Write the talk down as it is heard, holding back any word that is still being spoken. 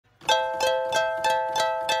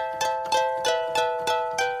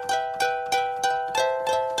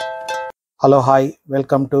Hello hi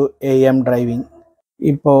welcome to AM driving.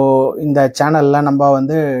 இப்போது இந்த சேனலில் நம்ம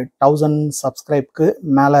 1000 சப்ஸ்கிரைப்க்கு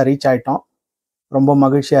மேலே ரீச் ஆகிட்டோம். ரொம்ப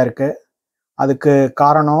மகிழ்ச்சியாக இருக்குது. அதுக்கு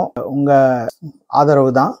காரணம் உங்கள் ஆதரவு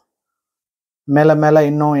தான். மேலே மேலே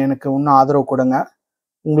எனக்கு இன்னும் ஆதரவு கொடுங்க.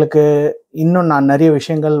 உங்களுக்கு இன்னும் நான் நிறைய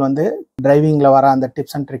விஷயங்கள் டிரைவிங்கில் வர அந்த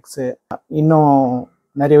டிப்ஸ் அண்ட் ட்ரிக்ஸு இன்னும்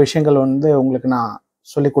நிறைய விஷயங்கள் உங்களுக்கு நான்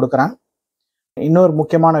சொல்லி கொடுக்குறேன். இன்னொரு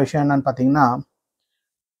முக்கியமான விஷயம் என்னன்னு பார்த்தீங்கன்னா,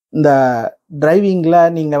 இந்த டிரைவிங்கில்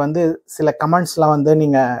நீங்கள் சில கமெண்ட்ஸ்லாம்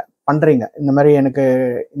நீங்கள் பண்ணுறீங்க. இந்த மாதிரி எனக்கு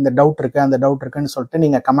இந்த டவுட் இருக்குது அந்த டவுட் இருக்குன்னு சொல்லிட்டு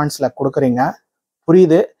நீங்கள் கமெண்ட்ஸில் கொடுக்குறீங்க.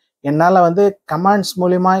 புரியுது. என்னால் கமெண்ட்ஸ்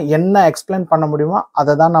மூலிமா என்ன எக்ஸ்பிளைன் பண்ண முடியுமோ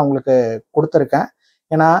அதை தான் நான் உங்களுக்கு கொடுத்துருக்கேன்.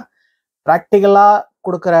 ஏன்னா ப்ராக்டிக்கலாக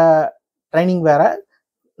கொடுக்குற ட்ரைனிங் வேறு,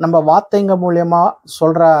 நம்ம வார்த்தைங்க மூலியமாக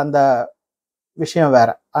சொல்கிற அந்த விஷயம்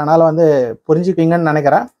வேறு. அதனால் புரிஞ்சுப்பீங்கன்னு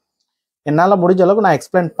நினைக்கிறேன். என்னால் முடிஞ்ச அளவுக்கு நான்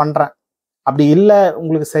எக்ஸ்பிளைன் பண்ணுறேன். அப்படி இல்லை,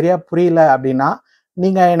 உங்களுக்கு சரியாக புரியல அப்படின்னா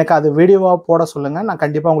நீங்கள் எனக்கு அது வீடியோவாக போட சொல்லுங்கள். நான்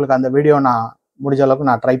கண்டிப்பாக உங்களுக்கு அந்த வீடியோ நான் முடிஞ்ச அளவுக்கு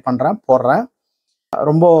நான் ட்ரை பண்ணுறேன், போடுறேன்.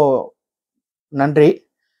 ரொம்ப நன்றி.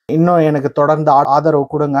 இன்னும் எனக்கு தொடர்ந்து ஆதரவு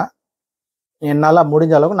கொடுங்க. என்னால்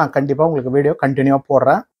முடிஞ்ச அளவுக்கு நான் கண்டிப்பாக உங்களுக்கு வீடியோ கண்டினியூவாக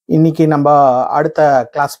போடுறேன். இன்றைக்கி நம்ம அடுத்த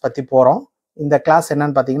கிளாஸ் பற்றி போகிறோம். இந்த கிளாஸ்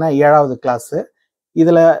என்னன்னு பார்த்தீங்கன்னா 7வது கிளாஸு.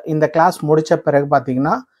 இதில் இந்த கிளாஸ் முடித்த பிறகு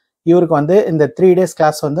பார்த்தீங்கன்னா இவருக்கு இந்த 3 days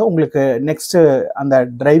கிளாஸ் உங்களுக்கு நெக்ஸ்ட்டு அந்த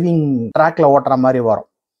டிரைவிங் ட்ராக்ல ஓட்டுற மாதிரி வரும்.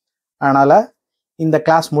 அதனால் இந்த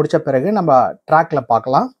கிளாஸ் முடித்த பிறகு நம்ம ட்ராக்ல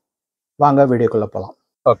பார்க்கலாம். வாங்க வீடியோக்குள்ளே போகலாம்.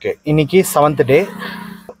 ஓகே, இன்னைக்கு 7th day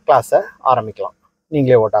கிளாஸை ஆரம்பிக்கலாம்.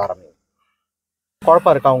 நீங்களே ஓட்ட ஆரம்பிங்க.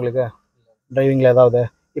 குழப்பம் இருக்கா உங்களுக்கு டிரைவிங்கில் ஏதாவது?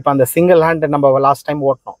 இப்போ அந்த சிங்கிள் ஹேண்ட் நம்ம லாஸ்ட் டைம்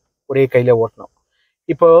ஓட்டினோம், ஒரே கையில் ஓட்டினோம்.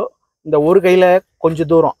 இப்போ இந்த ஒரு கையில்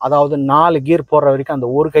கொஞ்சம் தூரம், அதாவது 4 கியர் போடுற வரைக்கும் அந்த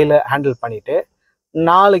ஒரு கையில் ஹேண்டில் பண்ணிவிட்டு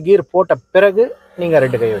 4 கியர் போட்ட பிறகு நீங்கள்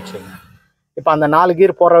 2 கை வச்சுங்க. இப்போ அந்த 4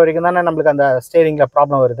 கியர் போடுற வரைக்கும் தானே நம்மளுக்கு அந்த ஸ்டேரிங்கில்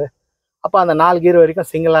ப்ராப்ளம் வருது. அப்போ அந்த 4 கியர் வரைக்கும்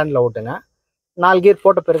சிங்கிள் ஹேண்டில் ஓட்டுங்க. 4 கியர்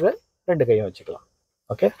போட்ட பிறகு 2 கையும் வச்சுக்கலாம்.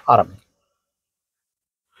 ஓகே, ஆரம்பிங்க.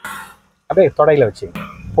 அப்படியே தொடையில் வச்சுங்க,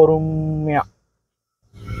 பொறுமையாக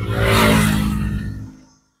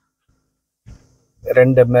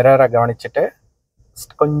 2 மிரரை கவனிச்சுட்டு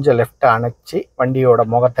கொஞ்சம் லெஃப்ட்டை அணைச்சி வண்டியோட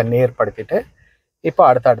முகத்தை நேர்படுத்திட்டு இப்போ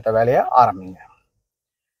அடுத்த வேலையை ஆரம்பிங்க.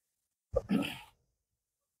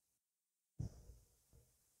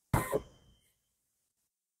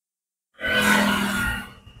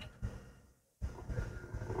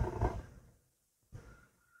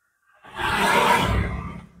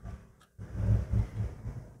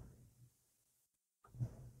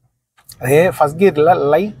 அதே ஃபர்ஸ்ட் கியரில்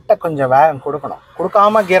லைட்டாக கொஞ்சம் வேகம் கொடுக்கணும்.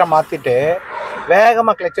 கொடுக்காம கியரை மாற்றிட்டு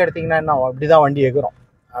வேகமாக கிளச் எடுத்திங்கன்னா என்ன ஆகும்? அப்படி தான் வண்டி எகிறோம்.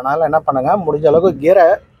 அதனால் என்ன பண்ணுங்க, முடிஞ்ச அளவுக்கு கியரை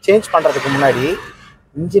சேஞ்ச் பண்ணுறதுக்கு முன்னாடி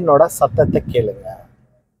இன்ஜினோட சத்தத்தை கேளுங்க.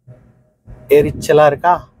 எரிச்சலாக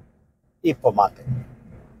இருக்கா? இப்போ மாற்று.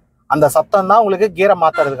 அந்த சத்தம் தான் உங்களுக்கு கியரை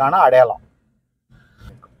மாற்றுறதுக்கான அடையாளம்.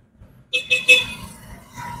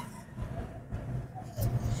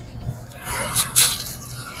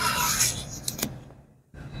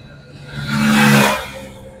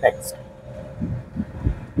 நெக்ஸ்ட்,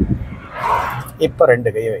 இப்போ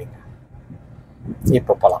 2 கை வைங்க.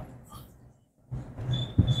 இப்போ போகலாம்.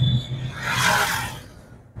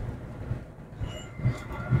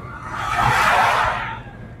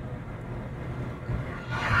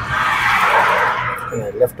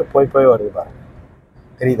 லெஃப்ட் போய் வருது பாருங்க,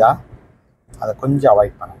 தெரியுதா? அதை கொஞ்சம்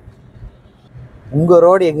அவாய்ட் பண்ணுங்க. உங்கள்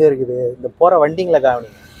ரோடு எங்கே இருக்குது? இந்த போகிற வண்டிங்களை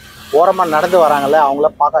கவனிங்க. ஓரமாக நடந்து வராங்கல்ல, அவங்கள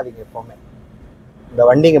பார்க்காதீங்க எப்போவுமே. இந்த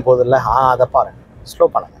வண்டிங்க போகுதுல்ல, அதை பாருங்க. ஸ்லோ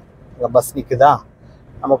பண்ணுங்க. இங்கே பஸ் நிற்குதா,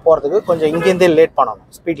 நம்ம போகிறதுக்கு கொஞ்சம் இங்கேருந்தே லேட் பண்ணணும்.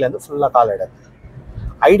 ஸ்பீட்லேருந்து ஃபுல்லாக கால் எடுது.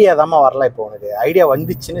 ஐடியா தாம்மா வரல. இப்போ உனக்கு ஐடியா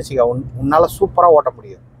வந்துச்சுன்னு வச்சுக்க, உன்னால் சூப்பராக ஓட்ட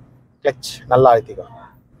முடியும். கிளச் நல்லா அழுத்திக்கோ.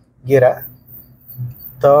 கியரை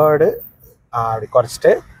 3rd அப்படி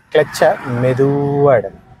குறைச்சிட்டு கிளச்சை மெதுவாக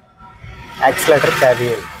எடுங்க. ஆக்சிலேட்டர்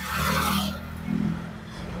தேவையே இல்லை.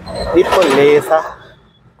 இப்போ லேசாக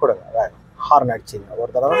கொடுங்க. வேறு ஹார்ன் அடிச்சிங்க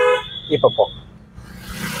ஒரு தடவை. இப்போ போ.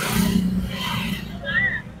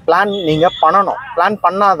 பிளான் நீங்கள் பண்ணணும். பிளான்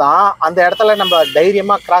பண்ணாதான் அந்த இடத்துல நம்ம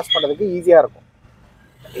தைரியமாக கிராஸ் பண்ணுறதுக்கு ஈஸியாக இருக்கும்.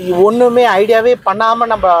 ஒன்றுமே ஐடியாவே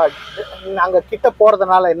பண்ணாமல் நம்ம அங்கே கிட்ட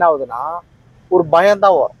போகிறதுனால என்ன ஆகுதுன்னா ஒரு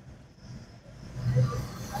பயம்தான் வரும்.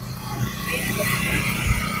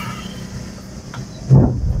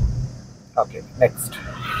 Okay, next.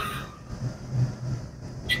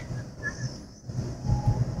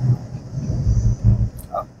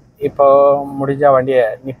 இப்போ முடிஞ்ச வண்டியை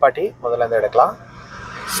நிப்பாட்டி முதல்ல இருந்து எடுக்கலாம்.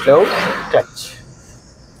 ஸ்லோ கிளச்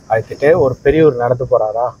அழுத்திட்டு, ஒரு பெரியவர் நடந்து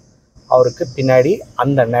போகிறாரா, அவருக்கு பின்னாடி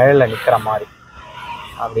அந்த நிழலில் நிற்கிற மாதிரி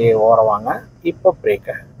அப்படியே ஓரவாங்க. இப்போ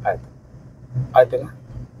பிரேக்கை அழுத்துங்க.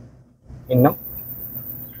 இன்னும்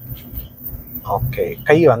ஓகே,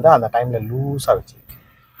 கை வந்து அந்த டைமில் லூஸாக வச்சு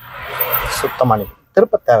சுத்தமாக நிற்கும்.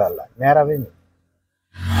 திருப்ப தேவையில்லை, நேராகவே நிற்கும்.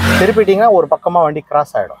 திருப்பிட்டிங்கன்னா ஒரு பக்கமாக வண்டி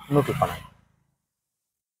கிராஸ் ஆகிடும். நியூட்ரல் பண்ண.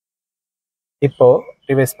 இப்போது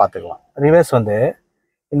ரிவேஸ் பார்த்துக்கலாம். ரிவேஸ் வந்து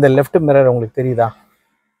இந்த லெஃப்ட் மிரர் உங்களுக்கு தெரியுதா?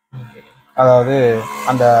 அதாவது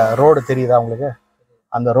அந்த ரோடு தெரியுதா உங்களுக்கு?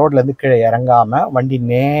 அந்த ரோட்லேருந்து கீழே இறங்காமல் வண்டி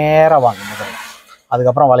நேராக வாங்க முதல்ல,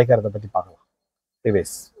 அதுக்கப்புறம் வளைக்கிறத பற்றி பார்க்கலாம்.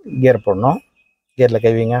 ரிவேஸ் கியர் போடணும். கியரில்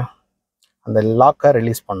கைவிங்க, அந்த லாக்கை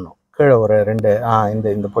ரிலீஸ் பண்ணணும். கீழே ஒரு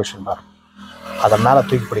 2 இந்த பொசிஷன் பாருங்கள், அதை மேலே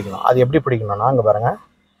தூக்கி பிடிக்கணும். அது எப்படி பிடிக்கணும்னா, அங்கே பாருங்கள்,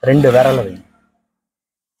 2 விரலை வைங்க.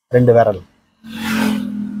 2 விரல்,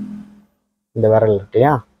 இந்த விரல்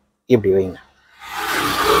இருக்கையா, இப்படி வைங்க.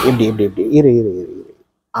 இப்படி இப்படி இப்படி இரு இரு இரு இரு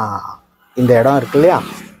இந்த இடம் இருக்கு இல்லையா,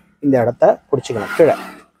 இந்த இடத்த பிடிச்சிக்கணும். கீழே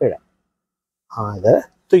கீழே இதை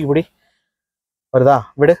தூக்கி பிடி. வருதா?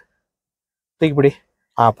 விடு, தூக்கி பிடி.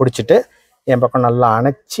 பிடிச்சிட்டு என் பக்கம் நல்லா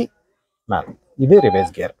அணைச்சி மேலே. இது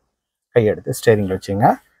ரிவர்ஸ் கியர். கையெடுத்து ஸ்டேரிங்கில் வச்சுங்க.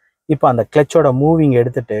 இப்போ அந்த கிளச்சோட மூவிங்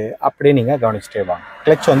எடுத்துகிட்டு அப்படியே நீங்கள் கவனிச்சுட்டே வாங்க.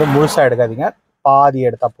 கிளச் வந்து முழுசாக எடுக்காதீங்க, பாதி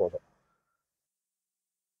எடுத்தால் போதும்.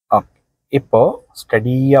 ஓகே, இப்போது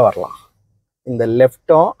ஸ்டடியாக வரலாம். இந்த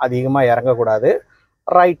லெஃப்ட்டும் அதிகமாக இறங்கக்கூடாது,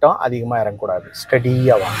 ரைட்டும் அதிகமாக இறங்கக்கூடாது.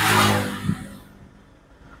 ஸ்டடியாக வாங்க.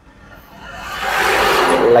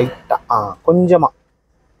 லைட்டாக கொஞ்சமாக.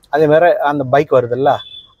 அதேமாதிரி அந்த பைக் வருதுல்ல,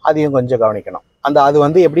 அதையும் கொஞ்சம் கவனிக்கணும். அது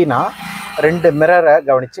வந்து எப்படின்னா, 2 மிரரை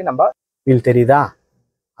கவனித்து நம்ம வீல் தெரியுதா,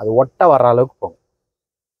 அது ஒட்ட வர்ற அளவுக்கு போகும்.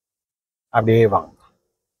 அப்படியே வாங்க.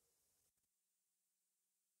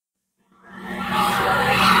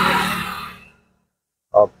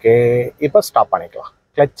 ஓகே, இப்போ ஸ்டாப் பண்ணிக்கலாம்.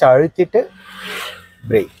 கிளச்சை அழுத்திட்டு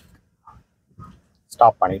பிரேக்,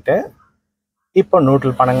 ஸ்டாப் பண்ணிவிட்டு இப்போ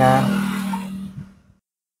நியூட்ரல் பண்ணுங்க.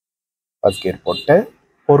 ஃபர்ஸ்ட் கியர் போட்டு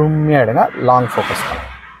பொறுமையாக எடுங்க. லாங் ஃபோக்கஸ் பண்ணுங்க.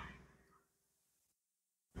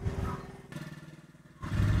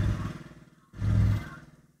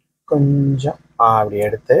 கொஞ்சம் அப்படி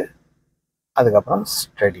எடுத்து அதுக்கப்புறம்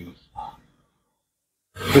ஸ்டடி.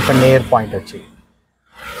 இப்போ நேர் பாயிண்ட் வச்சு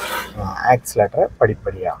ஆக்சிலேட்டரை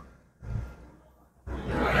படிப்படியாக.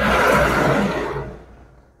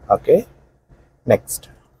 Okay, next.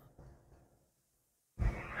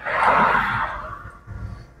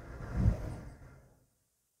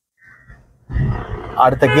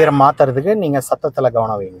 அடுத்த கியரை மாற்றுறதுக்கு நீங்கள் சத்தத்தில்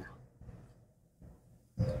கவனம் வைங்க.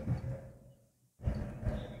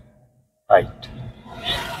 ரைட்,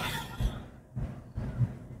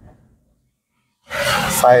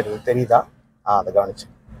 சாயிரு தெரியுதா? அதை கவனிச்சு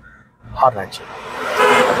ஹார்ன் அடிச்சு.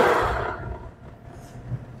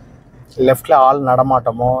 லெஃப்டில் ஆள்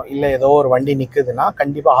நடமாட்டமோ இல்லை ஏதோ ஒரு வண்டி நிற்குதுன்னா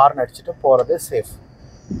கண்டிப்பாக ஹார்ன் அடிச்சுட்டு போகிறது சேஃப்.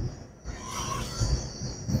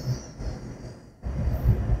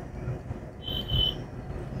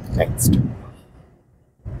 நெக்ஸ்ட்,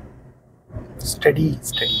 ஸ்டடி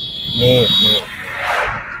ஸ்டடி, நேர் நேர்.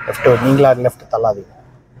 லெஃப்ட்டு நீங்களா லெஃப்ட் தள்ளாதீங்க.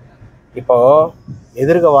 இப்போது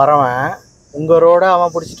எதிர்க்க வரவன் உங்கள் ரோடை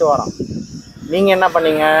அவன் பிடிச்சிட்டு வரான், நீங்கள் என்ன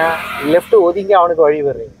பண்ணீங்க? லெஃப்ட்டு ஒதுங்கி அவனுக்கு வழி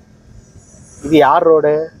விடுறீங்க. இது யார்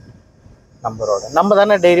ரோடு? நம்ம ரோடு. நம்ம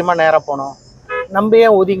தானே தைரியமாக நேராக போனோம். நம்ம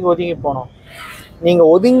ஏன் ஒதுங்கி ஒதுங்கி போனோம்?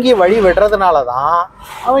 நீங்கள் ஒதுங்கி வழி விடுறதுனால தான்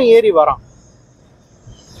அவன் ஏறி வரான்.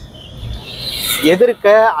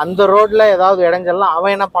 எதிர்க்க அந்த ரோட்டில் ஏதாவது இடைஞ்சல்லாம்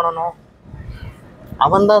அவன் என்ன பண்ணணும்?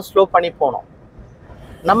 அவன் தான் ஸ்லோ பண்ணி போனோம்.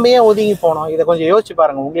 நம்ம ஏன் ஒதுங்கி போனோம்? இதை கொஞ்சம் யோசிச்சு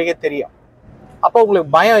பாருங்கள், உங்களுக்கே தெரியும். அப்போ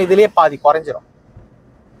உங்களுக்கு பயம் இதுலேயே பாதி குறைஞ்சிரும்.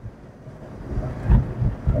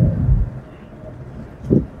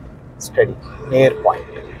 ஸ்டடி, நேர்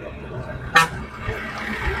பாயிண்ட்.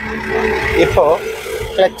 இப்போ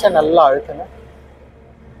கிளச்சை நல்லா அழுத்துங்க.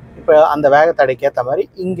 இப்போ அந்த வேகத்தடைக்கு ஏற்ற மாதிரி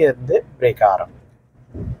இங்கேருந்து பிரேக் ஆரம்பி.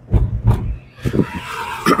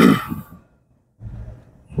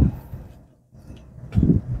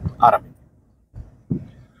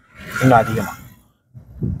 இன்னும் அதிகமாக,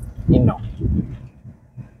 இன்னும்.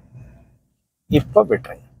 இப்போ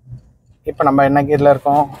விட்டுருங்க. இப்போ நம்ம என்ன கீரில்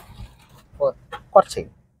இருக்கோம்? குறைச்சி.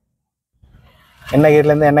 என்ன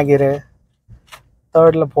கீர்லேருந்து என்ன கீரு?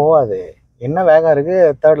 தேர்டில் போகாது. என்ன வேகம்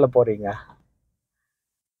இருக்குது, தேர்டில் போகிறீங்க.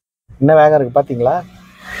 என்ன வேகம் இருக்குது பார்த்தீங்களா?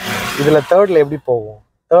 இதில் தேர்டில் எப்படி போகும்?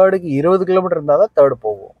 தேர்டுக்கு 20 கிலோமீட்டர் இருந்தால் தான் தேர்டு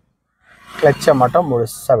போகும். கிளச்சை மட்டும்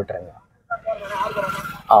முழுசாக விட்டுருங்க.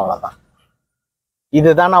 அவ்வளோதான்.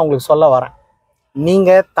 இதுதான் நான் உங்களுக்கு சொல்ல வரேன்.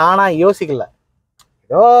 நீங்கள் தானாக யோசிக்கல,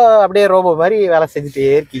 ஏதோ அப்படியே ரோபோ மாதிரி வேலை செஞ்சுட்டே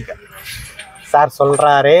இருக்கீங்க. சார்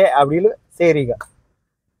சொல்கிறாரே அப்படின்னு சரிங்க.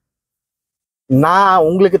 நான்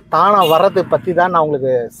உங்களுக்கு தானாக வர்றது பற்றி தான் நான்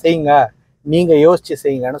உங்களுக்கு செய்யுங்க, நீங்கள் யோசிச்சு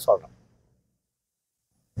செய்யுங்கன்னு சொல்கிறேன்.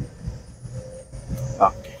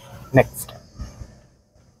 Okay, next.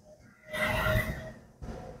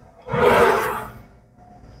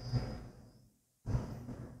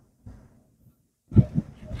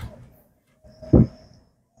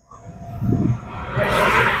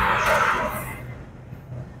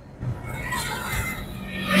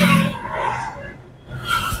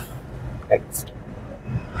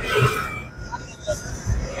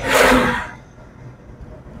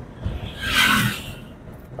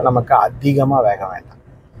 நமக்கு அதிகமாக வேகம் வேண்டாம்,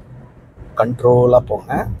 கண்ட்ரோலாக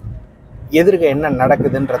போங்க. எதிர்க்க என்ன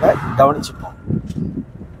நடக்குதுன்றத கவனிச்சுப்போம்.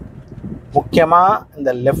 முக்கியமாக இந்த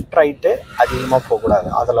லெஃப்ட் ரைட்டு அதிகமாக போகக்கூடாது,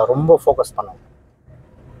 அதில் ரொம்ப ஃபோக்கஸ் பண்ணணும்.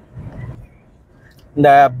 இந்த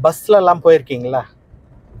பஸ்லலாம் போயிருக்கீங்களா?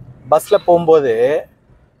 பஸ்ஸில் போகும்போது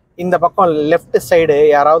இந்த பக்கம் லெஃப்ட் சைடு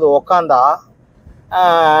யாராவது உக்காந்தா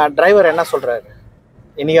டிரைவர் என்ன சொல்கிறாரு,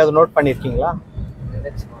 என்னைக்காவது நோட் பண்ணியிருக்கீங்களா?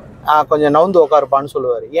 கொஞ்சம் நவுந்து உட்காருப்பான்னு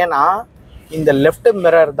சொல்லுவார். ஏன்னா இந்த லெஃப்ட்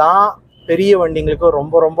மிரர் தான் பெரிய வண்டிங்களுக்கு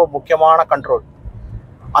ரொம்ப ரொம்ப முக்கியமான கண்ட்ரோல்.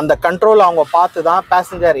 அந்த கண்ட்ரோல் அவங்க பார்த்து தான்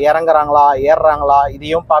பேசஞ்சர் இறங்குறாங்களா ஏறுறாங்களா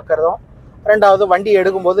இதையும் பார்க்குறதும். ரெண்டாவது வண்டி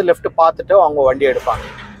எடுக்கும்போது லெஃப்ட் பார்த்துட்டு அவங்க வண்டி எடுப்பாங்க.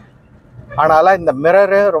 அதனால் இந்த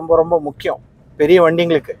மிரரு ரொம்ப ரொம்ப முக்கியம் பெரிய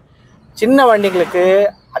வண்டிங்களுக்கு. சின்ன வண்டிங்களுக்கு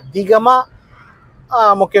அதிகமாக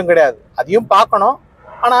முக்கியம் கிடையாது, அதையும் பார்க்கணும்.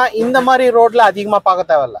 ஆனால் இந்த மாதிரி ரோட்டில் அதிகமாக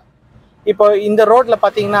பார்க்க தேவையில்ல. இப்போ இந்த ரோட்டில்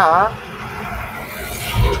பார்த்தீங்கன்னா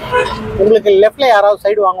உங்களுக்கு லெஃப்டில் யாராவது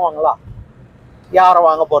சைடு வாங்குவாங்களா? யாரும்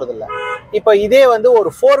வாங்க போகிறதில்ல. இப்போ இதே வந்து ஒரு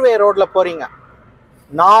 4-வே ரோட்டில் போகிறீங்க,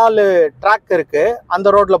 4 ட்ராக் இருக்குது, அந்த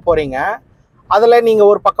ரோட்டில் போகிறீங்க. அதில் நீங்கள்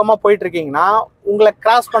ஒரு பக்கமாக போயிட்டுருக்கீங்கன்னா உங்களை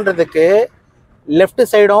கிராஸ் பண்ணுறதுக்கு லெஃப்ட்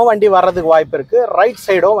சைடும் வண்டி வர்றதுக்கு வாய்ப்பு இருக்குது, ரைட்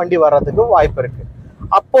சைடும் வண்டி வர்றதுக்கு வாய்ப்பு இருக்குது.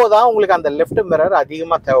 அப்போது தான் உங்களுக்கு அந்த லெஃப்ட் மிரர்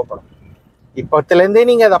அதிகமாக தேவைப்படும். இப்போத்துலேருந்தே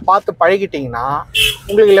நீங்கள் அதை பார்த்து பழகிட்டிங்கன்னா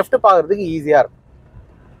உங்களுக்கு லெஃப்ட் பார்க்குறதுக்கு ஈஸியாக இருக்கும்.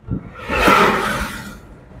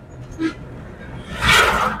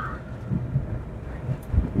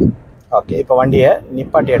 ஓகே, இப்போ வண்டியை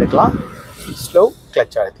நிப்பாட்டி எடுக்கலாம். ஸ்லோ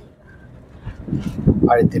கிளச்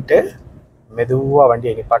அழுத்திட்டு மெதுவாக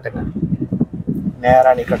வண்டியை நிப்பாட்டுங்க.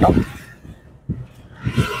 நேராக நிற்கட்டும்,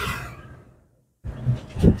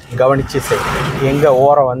 கவனித்து செய்யுங்க. எங்கே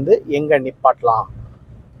ஓரம் வந்து எங்கே நிப்பாட்டலாம்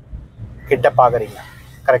கிட்ட பார்க்குறீங்க,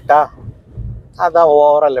 கரெக்டாக? அதான்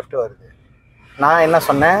ஓவராக லெஃப்ட் வருது. நான் என்ன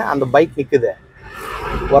சொன்னேன், அந்த பைக் நிற்குது,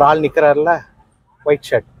 ஒரு ஆள் நிற்கிறாருல ஒயிட்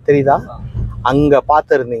ஷர்ட் தெரியுதா? அங்கே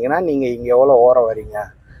பார்த்துருந்தீங்கன்னா நீங்கள் இங்கே எவ்வளோ ஓரம் வரீங்க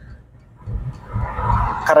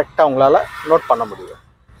கரெக்டாக உங்களால் நோட் பண்ண முடியும்.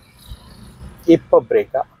 இப்போ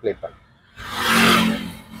பிரேக்கை அப்ளை பண்ணு.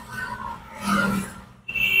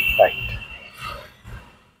 ரைட்,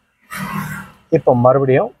 இப்போ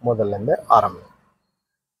மறுபடியும் முதல்லேருந்து ஆரம்பி.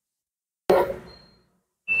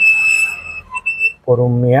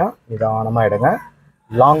 பொறுமையாக நிதானமாக எடுங்க,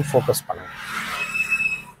 லாங் ஃபோக்கஸ் பண்ணுங்க.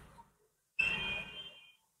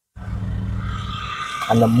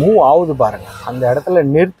 அந்த மூவ் ஆகுது பாருங்க, அந்த இடத்துல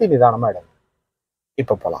நிறுத்தி நிதானமாக எடுங்க.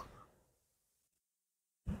 இப்போ போகலாம்.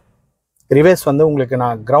 ரிவேஸ் வந்து உங்களுக்கு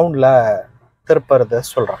நான் கிரவுண்டில் திருப்புறத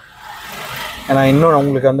சொல்கிறேன், ஏன்னா இன்னும்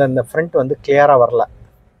உங்களுக்கு வந்து அந்த ஃப்ரண்ட் வந்து கிளியராக வரல.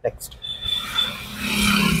 நெக்ஸ்ட்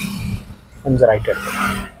கொஞ்சம் ரைட் எடுத்து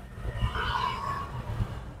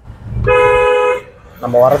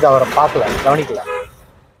நம்ம வர்றது அவரை பார்க்கல, கவனிக்கல,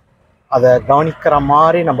 அதை கவனிக்கிற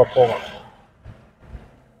மாதிரி நம்ம போவோம்.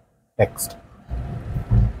 நெக்ஸ்ட்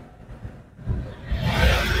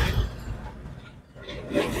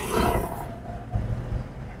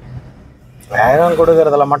வேகம்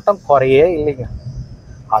கொடுக்கறதுல மட்டும் குறையே இல்லைங்க,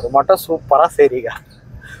 அது மட்டும் சூப்பராக சரிங்க.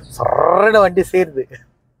 சொல்ற வண்டி சேருது.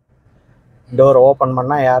 டோர் ஓப்பன்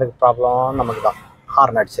பண்ணால் யாருக்கு ப்ராப்ளம்? நமக்கு தான்.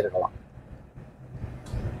 ஹார்ன் அடிச்சிருக்கலாம்.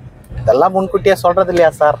 இதெல்லாம் முன்கூட்டியாக சொல்கிறது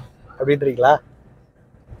இல்லையா சார் அப்படின்றீங்களா?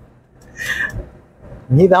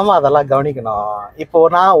 நீதாம்மா அதெல்லாம் கவனிக்கணும். இப்போ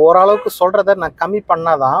நான் ஓரளவுக்கு சொல்கிறத நான் கம்மி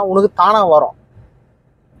பண்ணாதான் உனக்கு தானாக வரும்.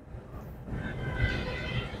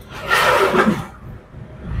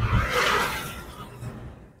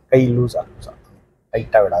 கை லூஸாக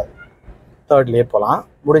டைட்டாக விடாது. தேர்ட்லேயே போகலாம்.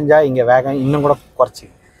 முடிஞ்சால் இங்கே வேகம் இன்னும் கூட குறைச்சி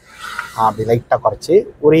அப்படி லைட்டாக குறைச்சி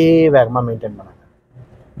ஒரே வேகமாக மெயின்டைன் பண்ணுங்க.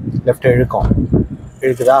 லெஃப்ட் இழுக்கும்,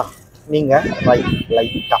 இழுக்குதா? நீங்கள் ரைட்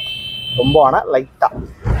லைட்டாக, ரொம்ப ஆனால் லைட்டாக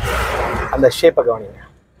அந்த ஷேப்பை கவனிங்க.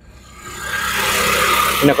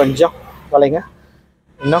 இன்னும் கொஞ்சம் வளைங்க,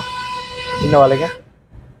 இன்னும் வளைங்க,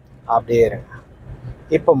 அப்படியே இருங்க.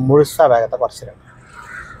 இப்போ முழுசாக வேகத்தை குறைச்சிடுங்க.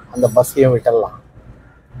 அந்த பஸ்ஸையும் விட்டுடலாம்.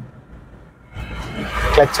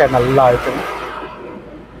 கிளச்சை நல்லா அழுத்துங்க.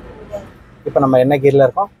 இப்போ நம்ம என்ன கீரில்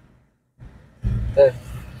இருக்கோம்?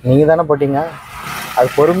 நீங்கள் தானே போட்டீங்க. அது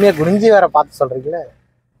பொறுமையாக குனிஞ்சி வேற பார்த்து சொல்கிறீங்களே,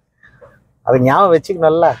 அது ஞாபகம்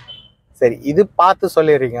வச்சுக்கணும்ல. சரி, இது பார்த்து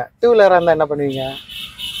சொல்லிடுறீங்க. 2 வீலராக இருந்தால் என்ன பண்ணுவீங்க?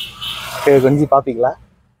 குனிஞ்சி பார்ப்பீங்களா?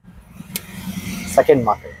 செகண்ட்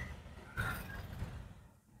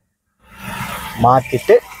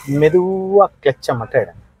மாற்றிட்டு மெதுவாக கிளச்சை மட்டும்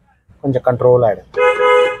எடுங்க. கொஞ்சம் கண்ட்ரோலாக எடுங்க.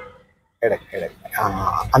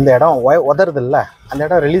 அந்த இடம் உதறது இல்லை, அந்த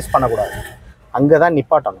இடம் ரிலீஸ் பண்ணக்கூடாது. அங்கே தான்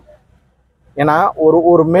நிப்பாட்டணும். ஏன்னா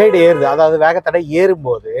ஒரு மேடு ஏறுது, அதாவது வேகத்தடை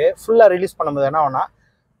ஏறும்போது ஃபுல்லாக ரிலீஸ் பண்ணும்போது என்ன ஆகும்னா,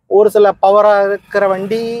 ஒரு சில பவராக இருக்கிற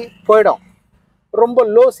வண்டி போயிடும். ரொம்ப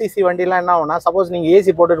லோ சிசி வண்டிலாம் என்ன ஆகும்னா, சப்போஸ் நீங்கள்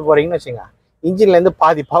ஏசி போட்டுட்டு போகிறீங்கன்னு வச்சுங்க, இன்ஜின்லேருந்து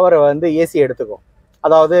பாதி பவரை வந்து ஏசி எடுத்துக்கும்.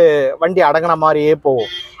 அதாவது வண்டி அடங்கின மாதிரியே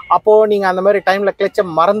போகும். அப்போது நீங்கள் அந்த மாதிரி டைமில் கிளச்சை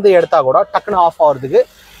மறந்து எடுத்தால் கூட டக்குன்னு ஆஃப் ஆகிறதுக்கு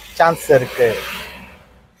சான்ஸ் இருக்குது.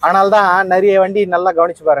 அதனால்தான் நிறைய வண்டி நல்லா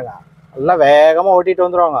கவனித்து பாருங்கள், நல்லா வேகமாக ஓட்டிகிட்டு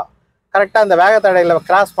வந்துடுவாங்க. கரெக்டாக அந்த வேகத்தடையில்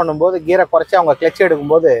கிராஸ் பண்ணும்போது கீரை குறைச்சி அவங்க கிளச்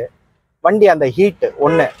எடுக்கும்போது வண்டி அந்த ஹீட்டு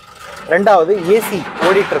ஒன்று, ரெண்டாவது ஏசி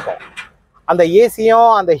ஓடிட்டுருக்கோம். அந்த ஏசியும்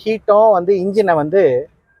அந்த ஹீட்டும் வந்து இன்ஜினை வந்து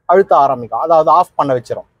அழுத்த ஆரம்பிக்கும், அதாவது ஆஃப் பண்ண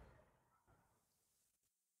வச்சிடும்.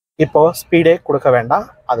 இப்போ ஸ்பீடே கொடுக்க வேண்டாம்,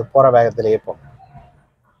 அது போகிற வேகத்திலேயே போகும்.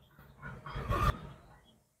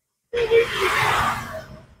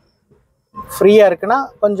 ஃப்ரீயாக இருக்குன்னா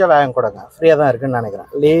கொஞ்சம் வேகம் கொடுங்க, ஃப்ரீயாக தான் இருக்குன்னு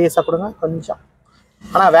நினைக்கிறேன். லேசாக கொடுங்க கொஞ்சம்,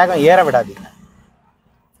 ஆனால் வேகம் ஏற விடாதீங்க,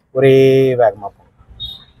 ஒரே வேகமாக போகும்.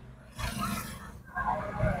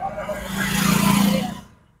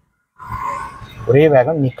 ஒரே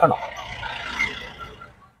வேகம் நிற்கணும்.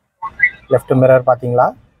 லெஃப்ட் மிரர் பார்த்தீங்களா,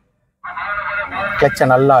 கிளச்சை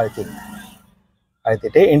நல்லா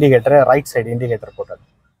அழுத்திட்டு இண்டிகேட்டரை ரைட் சைடு இண்டிகேட்டர் போட்டது.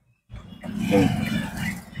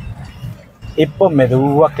 இப்போ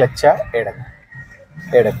மெதுவாக கிளச்சை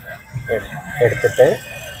எடுத்துட்டு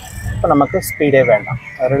இப்போ நமக்கு ஸ்பீடே வேண்டாம்,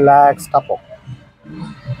 ரிலாக்ஸ்டாக போகும்.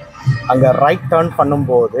 அங்கே ரைட் டேர்ன்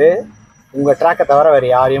பண்ணும்போது உங்கள் ட்ராக்கை தவிர வேறு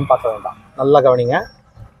யாரையும் பார்க்க வேண்டாம். நல்லா கவனிங்க,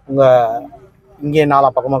 உங்கள் இங்கே நாலா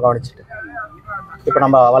பக்கமாக கவனிச்சுட்டு இப்போ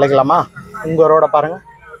நம்ம வளைக்கலாமா? உங்கள் ரோடை பாருங்கள்,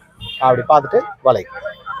 அப்படி பார்த்துட்டு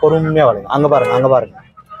பொறுமையாக வளைங்க. அங்கே பாருங்கள்,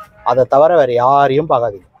 அதை தவிர வேறு யாரையும்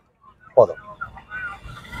பார்க்காதீங்க, போதும்.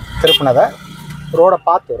 திருப்பினதை ரோடை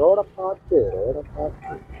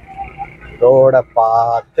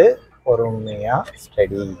பார்த்து பொறுமையாக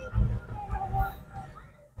ஸ்டடி.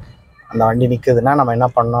 அந்த வண்டி நிற்குதுன்னா நம்ம என்ன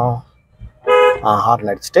பண்ணோம்,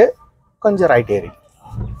 ஹார்ன் அடிச்சுட்டு கொஞ்சம் ரைட்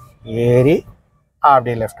ஏறி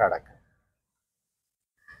அப்படியே லெஃப்ட் அடக்கு.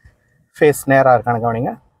 ஃபேஸ் நேராக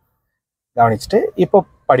இருக்கான்னு கவனிச்சுட்டு இப்போ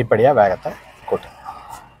படிப்படியாக வேகத்தை கூட்டு.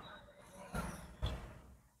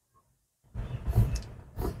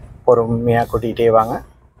 பொறுமையாக கூட்டிகிட்டே வாங்க.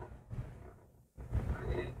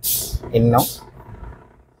 இன்னும்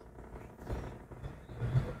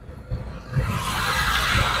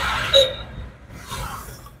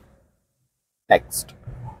நெக்ஸ்ட்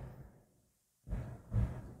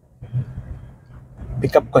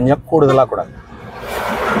பிக்கப் கொஞ்சம் கூடுதலாக கூடாது.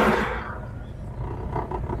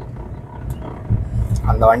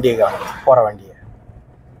 அந்த வண்டியை கவனிங்க, போகிற வண்டியை.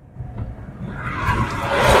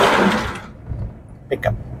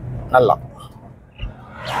 பிக்கப் நல்லா,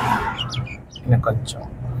 இன்னும் கொஞ்சம்.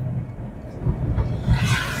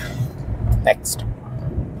 Next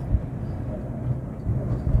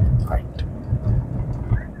right.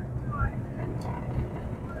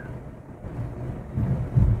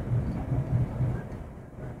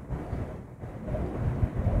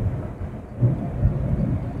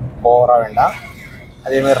 ஓவரா வேண்டாம்,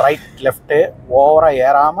 அதே மாதிரி ரைட் லெஃப்ட் ஓவரா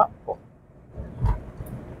ஏறாம போ.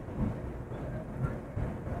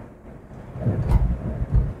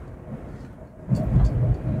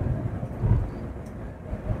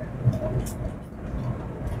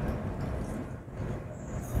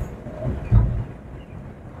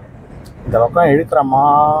 இந்த பக்கம் இழுக்கிற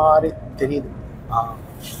மாதிரி தெரியுது,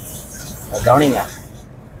 கவனிங்க.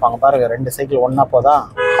 அங்கே பாருங்க, 2 சைக்கிள் ஒன்றா போதா,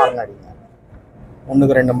 ஹார்ன் அடிங்க.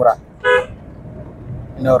 1க்கு 2 முறை,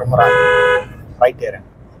 இன்னொரு முறை ரைட் ஏறுங்க.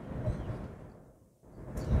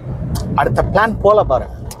 அடுத்த பிளான் போல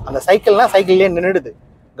பாருங்க. அந்த சைக்கிள்லேயே நின்றுடுது,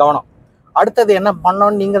 கவனம். அடுத்தது என்ன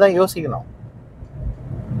பண்ணோன்னு நீங்க தான் யோசிக்கணும்.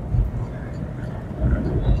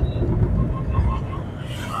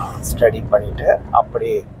 ஸ்டடி பண்ணிட்டு அப்படி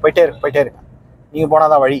போயிட்டே இருங்க. நீங்க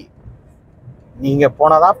போனாதான் வழி, நீங்க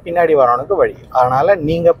போனாதான் பின்னாடி வரவனுக்கு வழி. அதனால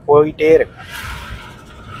நீங்க போயிட்டே இருங்க.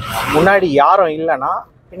 முன்னாடி யாரும் இல்லைன்னா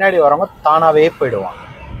பின்னாடி வரவங்க தானாவே போயிடுவாங்க.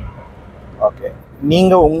 ஓகே,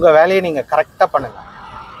 நீங்க உங்க வேலையை நீங்க கரெக்டா பண்ணுங்க.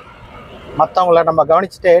 மற்றவங்கள நம்ம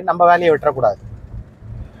கவனிச்சுட்டு நம்ம வேலையை விட்டுறக்கூடாது.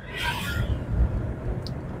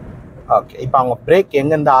 ஓகே, இப்போ அவங்க பிரேக்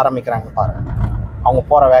எங்கேருந்து ஆரம்பிக்கிறாங்க பாருங்க, அவங்க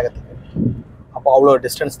போகிற வேகத்துக்கு. அப்போ அவ்வளோ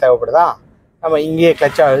டிஸ்டன்ஸ் தேவைப்படுதா, நம்ம இங்கேயே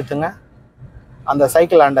கிளச்சை அழுத்துங்க. அந்த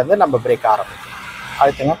சைக்கிள் ஆண்டது நம்ம பிரேக் ஆரம்பிக்கும்,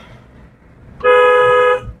 அழுத்துங்க.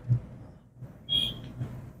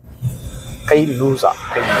 கை லூஸா.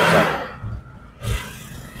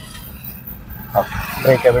 ஓகே,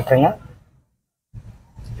 பிரேக்கை விட்டுருங்க.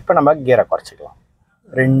 இப்போ நம்ம கியரை குறைச்சிக்கலாம்.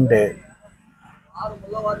 2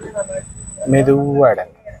 மெதுவாக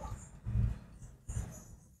இடங்க.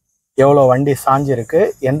 எவ்வளோ வண்டி சாஞ்சிருக்கு,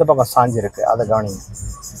 எந்த பக்கம் சாஞ்சிருக்கு அதை கவனிங்க.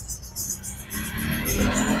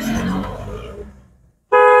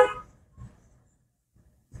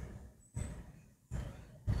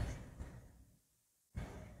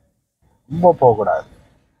 ரொம்ப போகக்கூடாது.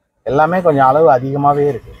 எல்லாமே கொஞ்சம் அளவு அதிகமாகவே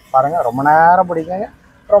இருக்குது பாருங்கள். ரொம்ப நேரம் பிடிக்குங்க,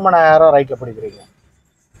 ரொம்ப நேரம் ரைட்டில் பிடிக்கிறீங்க.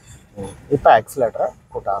 இப்போ ஆக்சிலேட்டரை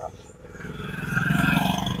கூட்ட ஆரம்பிச்சு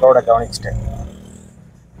ரோட கவனிச்சுட்டு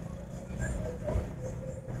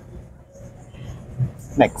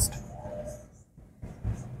நெக்ஸ்ட்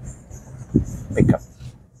பிக்கப்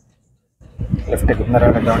லெஃப்ட்டுக்கு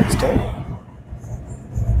மிரரை கவனிச்சுட்டு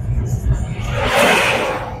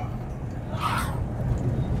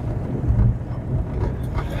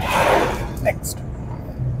நெக்ஸ்ட்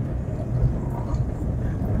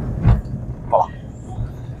போகலாம்.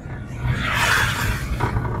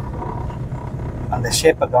 அந்த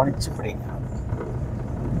ஷேப்பை கவனிச்சு பிடிங்க.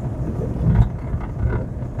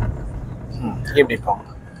 எப்படி போங்க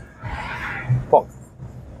போங்க.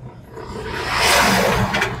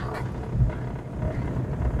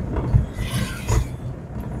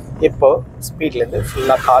 இப்போ ஸ்பீட்லேருந்து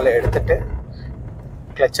ஃபுல்லாக காலை எடுத்துட்டு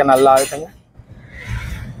கிளச்சை நல்லா அழுத்துங்க.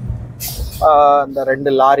 இந்த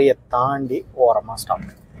 2 லாரியை தாண்டி ஓரமாக ஸ்டாப்.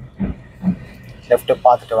 லெஃப்ட்டு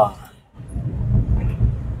பார்த்துட்டு வாங்க.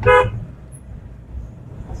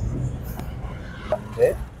 வந்து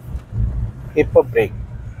இப்போ பிரேக்.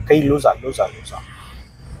 கை லூஸா.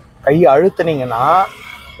 கை அழுத்துனீங்கன்னா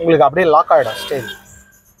உங்களுக்கு அப்படியே லாக் ஆகிடும். ஸ்டேஜ்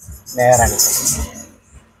நேராக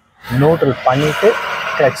நியூட்ரல் பண்ணிவிட்டு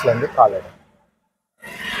கிளச்லேருந்து கால் எடு.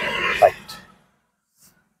 ரைட்.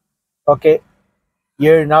 ஓகே,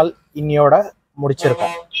 7 நாள் இன்னையோட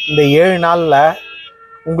முடிச்சிருக்கோம். இந்த 7 நாளில்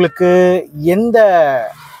உங்களுக்கு எந்த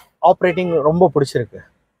ஆப்ரேட்டிங் ரொம்ப பிடிச்சிருக்கு?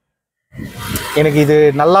 எனக்கு இது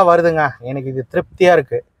நல்லா வருதுங்க, எனக்கு இது திருப்தியாக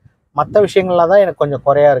இருக்குது, மற்ற விஷயங்கள்லாம் தான் எனக்கு கொஞ்சம்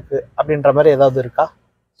குறையா இருக்குது அப்படின்ற மாதிரி ஏதாவது இருக்கா?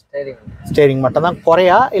 ஸ்டேரிங் மட்டும் தான்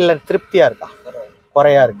குறையா இல்லை திருப்தியாக இருக்கா?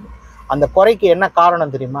 குறையா இருக்குது. அந்த குறைக்கு என்ன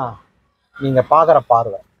காரணம் தெரியுமா? நீங்கள் பார்க்குற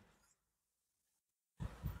பார்வை.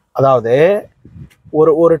 அதாவது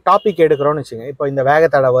ஒரு டாபிக் எடுக்கிறோன்னு வச்சுங்க. இப்போ இந்த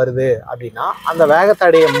வேகத்தடை வருது அப்படின்னா அந்த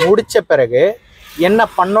வேகத்தடையை முடித்த பிறகு என்ன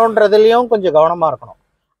பண்ணோன்றதுலேயும் கொஞ்சம் கவனமாக இருக்கணும்.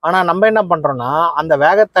 ஆனால் நம்ம என்ன பண்ணுறோன்னா அந்த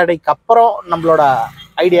வேகத்தடைக்கு அப்புறம் நம்மளோட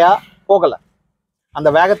ஐடியா போகலை, அந்த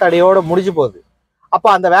வேகத்தடையோடு முடிஞ்சு போகுது. அப்போ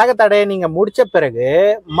அந்த வேகத்தடையை நீங்கள் முடித்த பிறகு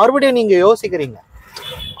மறுபடியும் நீங்கள் யோசிக்கிறீங்க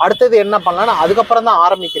அடுத்தது என்ன பண்ணலான்னு, அதுக்கப்புறம் தான்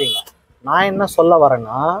ஆரம்பிக்கிறீங்க. நான் என்ன சொல்ல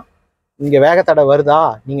வரேன்னா, இங்கே வேகத்தடை வருதா,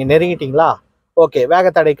 நீங்கள் நெருங்கிட்டீங்களா, ஓகே,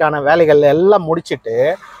 வேகத்தடைக்கான வேலைகள் எல்லாம் முடிச்சுட்டு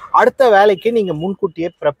அடுத்த வேலைக்கு நீங்கள் முன்கூட்டியே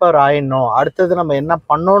ப்ரிப்பேர் ஆயிடணும். அடுத்தது நம்ம என்ன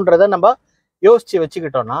பண்ணோன்றதை நம்ம யோசித்து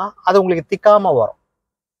வச்சுக்கிட்டோன்னா அது உங்களுக்கு திக்காமல் வரும்.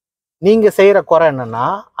 நீங்கள் செய்கிற குறை என்னென்னா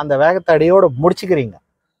அந்த வேகத்தடையோடு முடிச்சுக்கிறீங்க,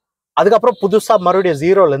 அதுக்கப்புறம் புதுசாக மறுபடியும்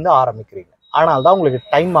 0லேருந்து ஆரம்பிக்கிறீங்க. ஆனால் தான் உங்களுக்கு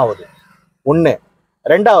டைம் ஆகுது. 1.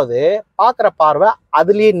 2வது, பார்க்குற பார்வை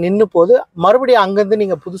அதுலேயே நின்று போது மறுபடியும் அங்கேருந்து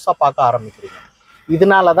நீங்கள் புதுசாக பார்க்க ஆரம்பிக்கிறீங்க.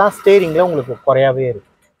 இதனால தான் ஸ்டேரிங்கில் உங்களுக்கு குறையாவே இருக்குது.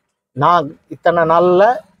 நான் இத்தனை நாளில்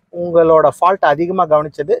உங்களோட ஃபால்ட் அதிகமாக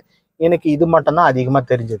கவனித்தது, எனக்கு இது மட்டும்தான் அதிகமாக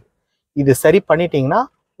தெரிஞ்சது. இது சரி பண்ணிட்டீங்கன்னா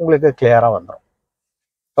உங்களுக்கு கிளியராக வந்துடும்.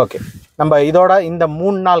 ஓகே, நம்ம இதோட இந்த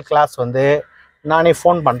 3 நாள் கிளாஸ் வந்து நானே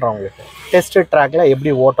ஃபோன் பண்ணுறேன் உங்களுக்கு. டெஸ்ட் ட்ராக்ல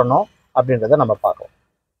எப்படி ஓட்டணும் அப்படின்றத நம்ம பார்க்கலாம்.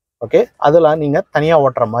 ஓகே, அதில் நீங்கள் தனியாக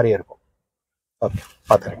ஓட்டுற மாதிரி இருக்கும். ஓகே,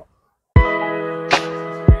 பார்த்துருங்க.